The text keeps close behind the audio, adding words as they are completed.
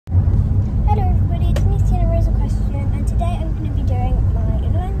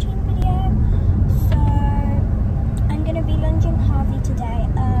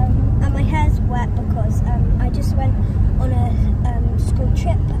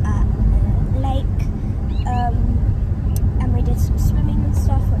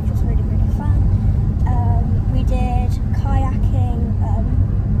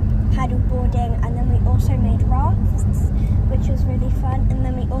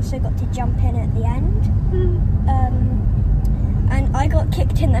also got to jump in at the end. And I got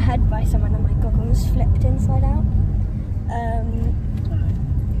kicked in the head by someone and my goggles flipped inside out.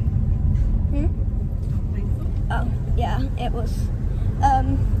 Oh, yeah, it was.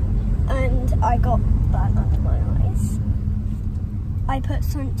 And I got burnt under my eyes. I put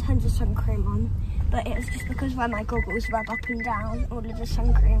tons of sun cream on, but it was just because when my goggles rub up and down, all of the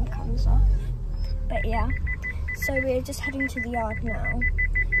sun cream comes off. But yeah, so we're just heading to the yard now.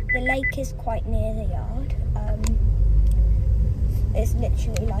 The lake is quite near the yard. It's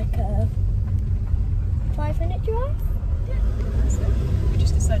literally like a 5-minute drive. Yeah, that's it. We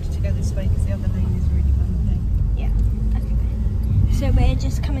just decided to go this way because the other lane is really bumpy. Yeah, okay. So we're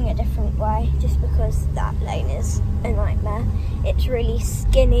just coming a different way just because that lane is a nightmare. It's really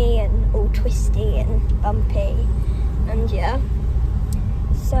skinny and all twisty and bumpy. And yeah,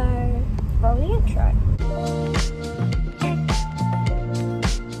 so roll the intro.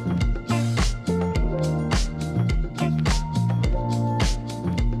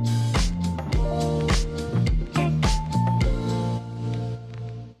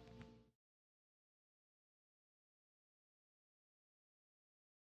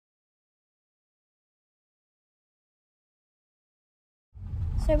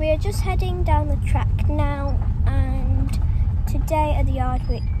 So we are just heading down the track now, and today at the yard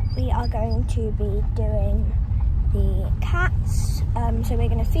we are going to be doing the cats. So we're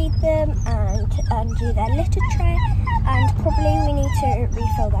going to feed them and do their litter tray, and probably we need to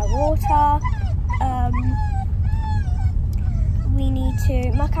refill their water. We need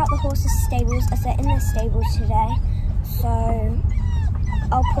to muck out the horses' stables as they're in their stables today. So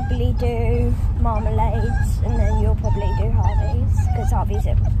I'll probably do marmalades and then you'll probably do Harvey's, because Harvey's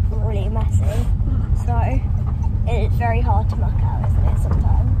are really messy. So it's very hard to muck out, isn't it,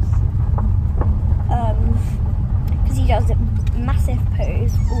 sometimes? Because he does massive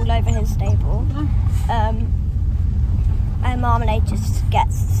poos all over his stable. And Marmalade just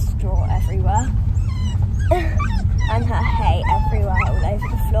gets straw everywhere. And her hay everywhere all over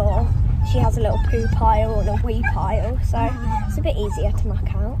the floor. She has a little poo pile and a wee pile, so it's a bit easier to muck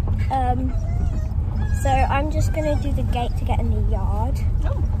out. So I'm just going to do the gate to get in the yard.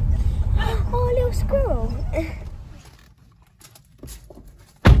 Oh, a little squirrel. I'm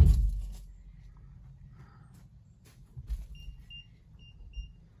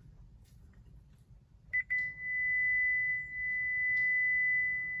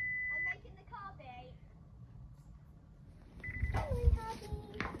making the car bait. Hello, Harvey.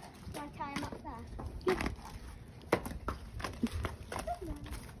 Do I tie him up there?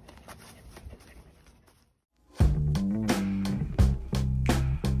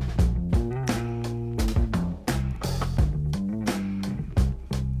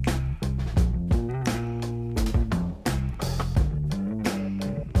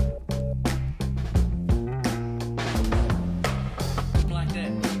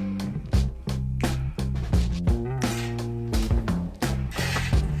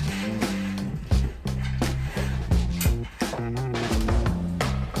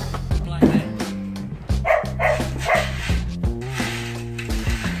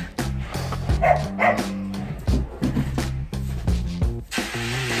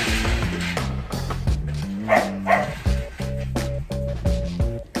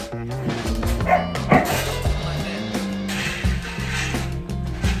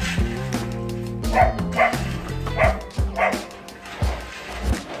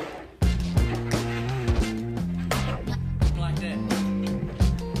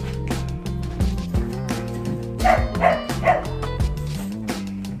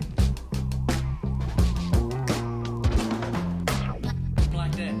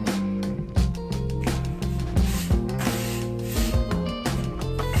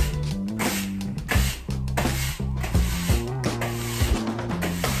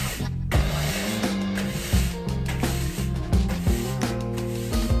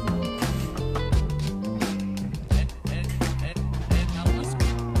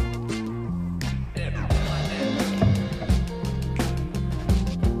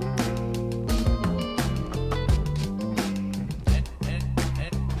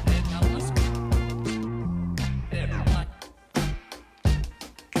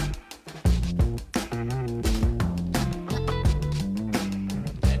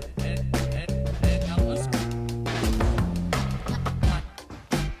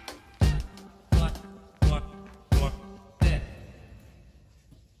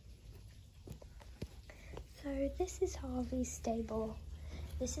 So this is Harvey's stable.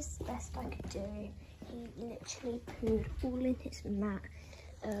 This is the best I could do. He literally pooed all in his mat.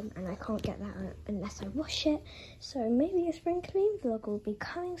 and I can't get that out unless I wash it. So maybe a spring clean vlog will be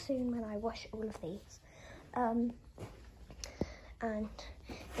coming soon when I wash all of these. And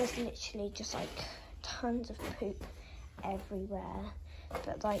there's literally just like tons of poop everywhere,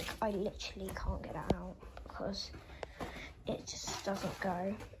 but like I literally can't get it out because it just doesn't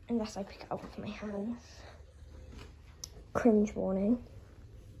go unless I pick it up with my hands. Cringe warning.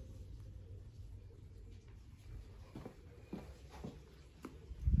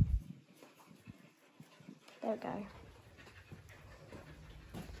 There we go.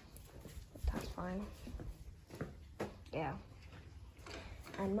 That's fine. Yeah.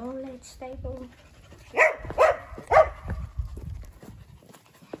 And marmalade stable.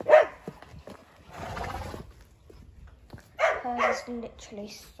 Hers is literally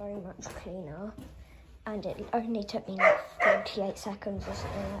so much cleaner, and it only took me like 48 seconds or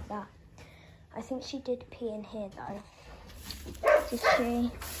something like that. I think she did pee in here though. Did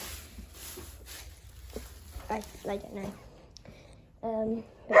she? I don't know.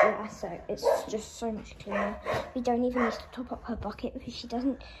 But yeah, so it's just so much cleaner. We don't even need to top up her bucket because she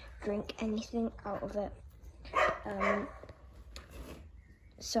doesn't drink anything out of it.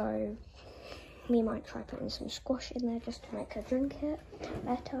 So we might try putting some squash in there just to make her drink it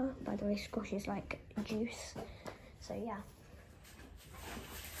better. By the way, squash is like juice. So yeah.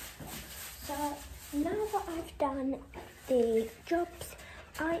 So now that I've done the jobs,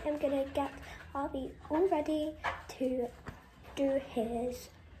 I am gonna get Harvey all ready to do his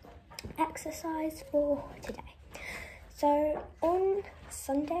exercise for today. So on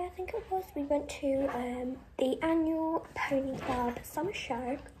Sunday, I think it was, we went to the annual Pony Club summer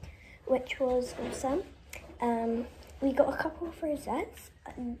show, which was awesome. We got a couple of rosettes,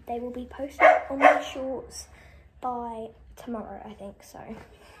 and they will be posted on my shorts by tomorrow, I think so.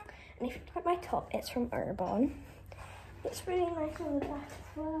 And if you like my top, it's from Urban. It's really nice on the back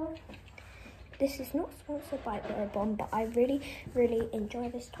as well. This is not sponsored by Urban, but I really, really enjoy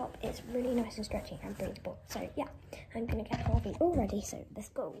this top. It's really nice and stretchy and breathable. So yeah, I'm gonna get Harvey all ready, so let's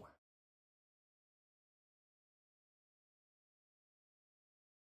go.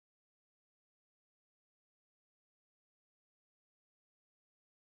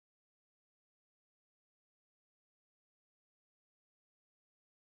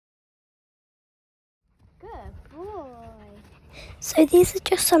 Good boy. So these are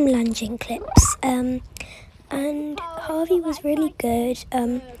just some lunging clips, and Harvey was really good.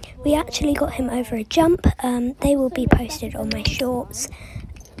 We actually got him over a jump. They will be posted on my shorts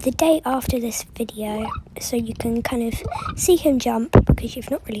the day after this video, so you can kind of see him jump because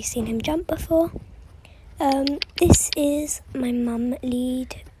you've not really seen him jump before. This is my mum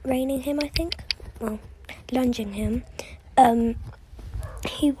lead reining him, I think. Well, lunging him.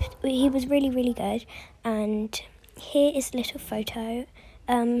 He was really, really good, and here is a little photo.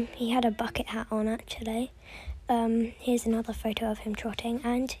 He had a bucket hat on actually. Here's another photo of him trotting,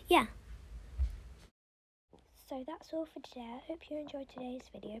 and yeah. So that's all for today. I hope you enjoyed today's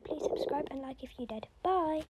video. Please subscribe and like if you did. Bye!